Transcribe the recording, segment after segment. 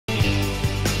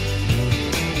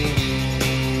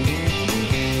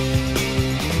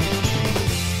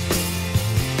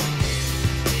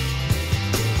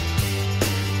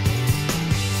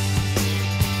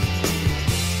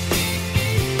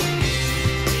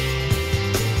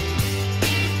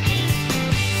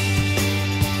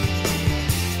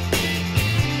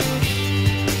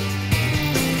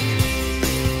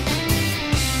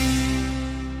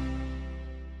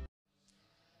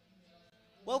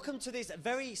to this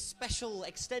very special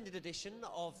extended edition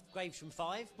of Gravesend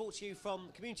 5, brought to you from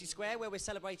Community Square, where we're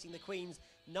celebrating the Queen's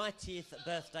 90th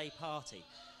birthday party.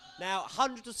 Now,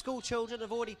 hundreds of school children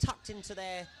have already tucked into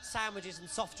their sandwiches and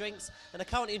soft drinks and are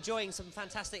currently enjoying some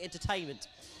fantastic entertainment.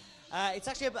 It's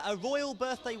actually a royal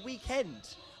birthday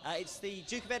weekend. It's the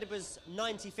Duke of Edinburgh's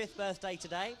 95th birthday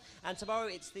today, and tomorrow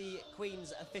it's the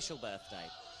Queen's official birthday.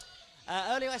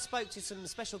 Earlier I spoke to some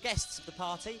special guests of the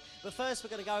party, but first we're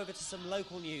going to go over to some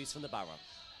local news from the borough.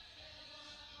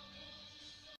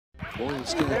 Royal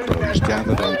scarecrows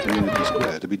gathered on Community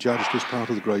Square to be judged as part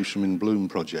of the Gravesend in Bloom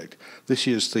project. This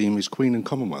year's theme is Queen and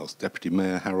Commonwealth. Deputy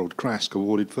Mayor Harold Crask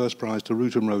awarded first prize to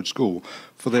Rootham Road School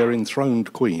for their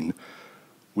enthroned Queen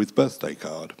with birthday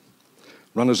card.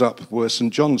 Runners-up were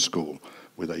St John's School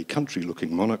with a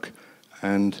country-looking monarch,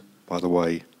 and, by the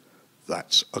way,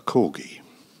 that's a corgi.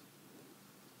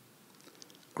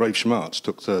 Gravesham Arts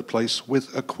took third place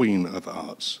with a Queen of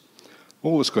Arts.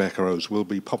 All the scarecrows will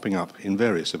be popping up in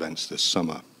various events this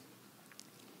summer.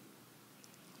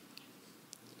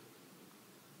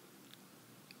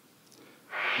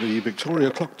 The Victoria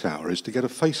Clock Tower is to get a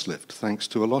facelift thanks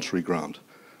to a lottery grant.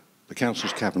 The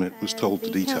Council's Cabinet was told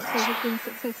the details. The Council has been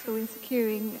successful in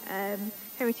securing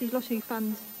Heritage Lottery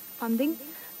Fund funding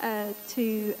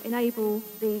to enable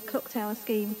the Clock Tower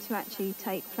scheme to actually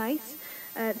take place.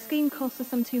 The scheme costs us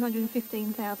some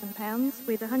 £215,000,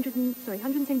 with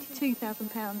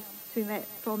 £172,000 to be met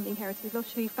from the Heritage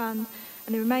Lottery Fund,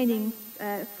 and the remaining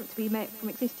to be met from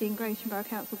existing Gravesend Borough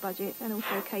Council budget and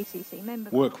also KCC member.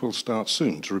 Work will start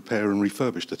soon to repair and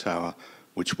refurbish the tower,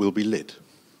 which will be lit.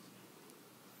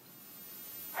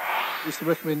 The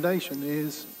recommendation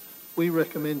is we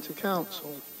recommend to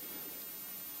Council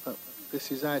that this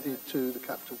is added to the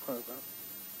capital programme.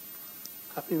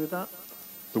 Happy with that?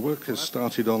 The work has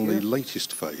started on the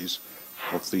latest phase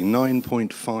of the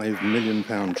 £9.5 million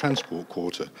transport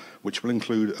quarter, which will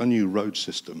include a new road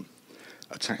system,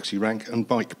 a taxi rank and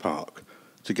bike park,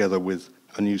 together with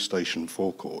a new station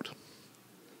forecourt.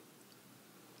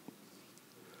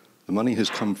 The money has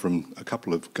come from a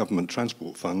couple of government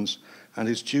transport funds and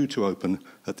is due to open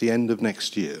at the end of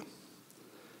next year.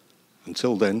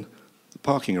 Until then, the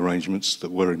parking arrangements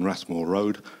that were in Rathmore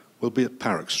Road will be at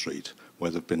Parrock Street,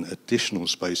 where there have been additional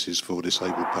spaces for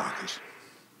disabled parkers.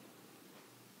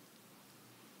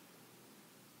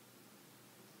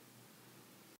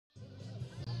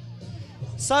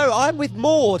 So I'm with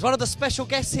Maud, one of the special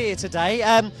guests here today.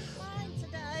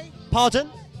 Pardon?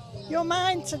 You're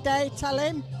mine today, tell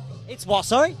him. It's what,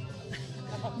 sorry?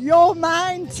 You're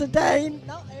mine today,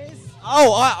 not his.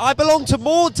 Oh, I belong to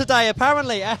Maud today,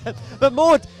 apparently. But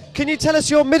Maud, can you tell us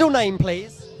your middle name,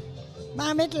 please?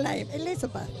 My middle name,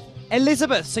 Elizabeth.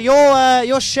 Elizabeth. So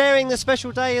you're sharing the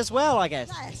special day as well, I guess?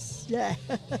 Yes, yeah.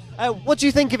 What do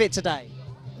you think of it today?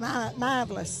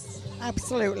 Marvellous,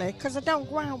 absolutely. Because I don't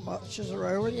go out much as a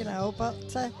rule, you know, but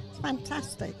it's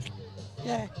fantastic.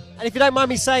 Yeah. And if you don't mind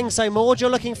me saying so, Maud, you're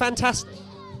looking fantastic.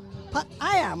 But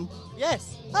I am?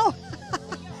 Yes. Oh.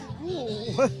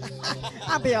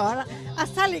 I'll be all right. I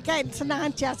tell you, getting to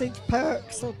 90 has its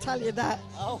perks, I'll tell you that.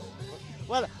 Oh.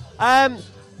 Well, I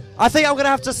think I'm going to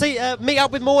have to meet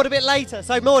up with Maud a bit later.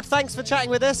 So, Maud, thanks for chatting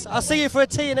with us. I'll see you for a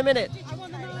tea in a minute. I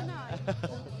want to know now.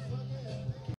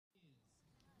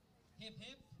 Hip,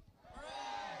 hip, hooray!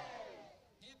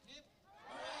 Hip, hip,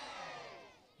 hooray!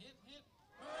 Hip, hip,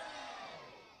 hooray!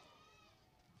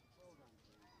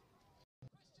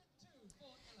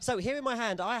 So, here in my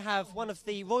hand, I have one of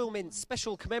the Royal Mint's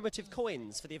special commemorative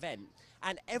coins for the event.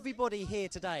 And everybody here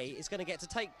today is going to get to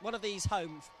take one of these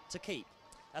home to keep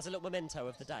as a little memento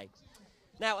of the day.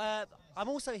 Now, I'm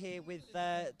also here with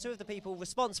two of the people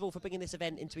responsible for bringing this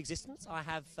event into existence. I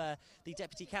have the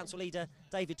Deputy Council Leader,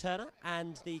 David Turner,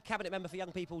 and the Cabinet Member for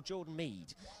Young People, Jordan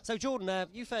Mead. So, Jordan,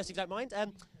 you first, if you don't mind.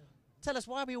 Tell us,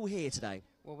 why are we all here today?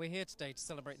 Well, we're here today to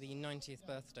celebrate the 90th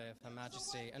birthday of Her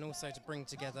Majesty, and also to bring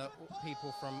together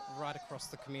people from right across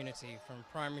the community, from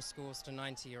primary schools to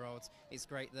 90-year-olds. It's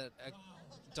great that a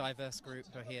diverse group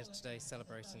are here today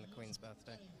celebrating the Queen's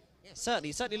birthday. Yes, certainly.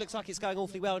 It certainly looks like it's going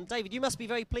awfully well. And David, you must be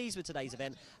very pleased with today's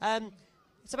event.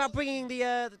 It's about bringing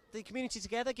the community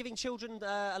together, giving children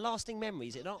a lasting memory,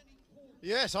 is it not?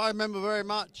 Yes, I remember very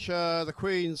much the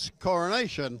Queen's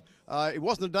coronation. It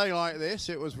wasn't a day like this.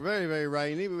 It was very, very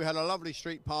rainy. We had a lovely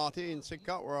street party in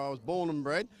Sidcup, where I was born and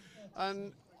bred.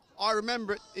 And I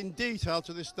remember it in detail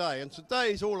to this day. And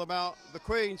today is all about the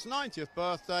Queen's 90th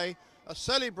birthday, a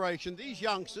celebration. These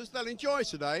youngsters, they'll enjoy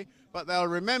today, but they'll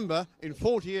remember in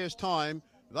 40 years' time,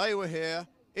 they were here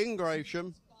in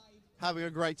Gravesham having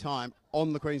a great time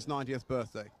on the Queen's 90th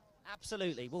birthday.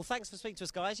 Absolutely. Well, thanks for speaking to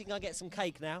us, guys. You can go and get some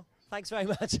cake now. Thanks very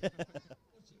much.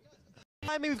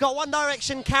 We've got One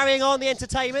Direction carrying on the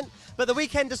entertainment, but the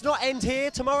weekend does not end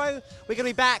here. Tomorrow we're going to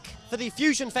be back for the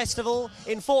Fusion Festival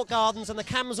in Fort Gardens, and the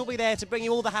cameras will be there to bring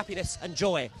you all the happiness and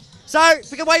joy. So,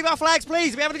 if we can wave our flags,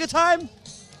 please. Are we having a good time?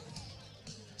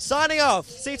 Signing off.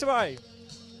 See you tomorrow.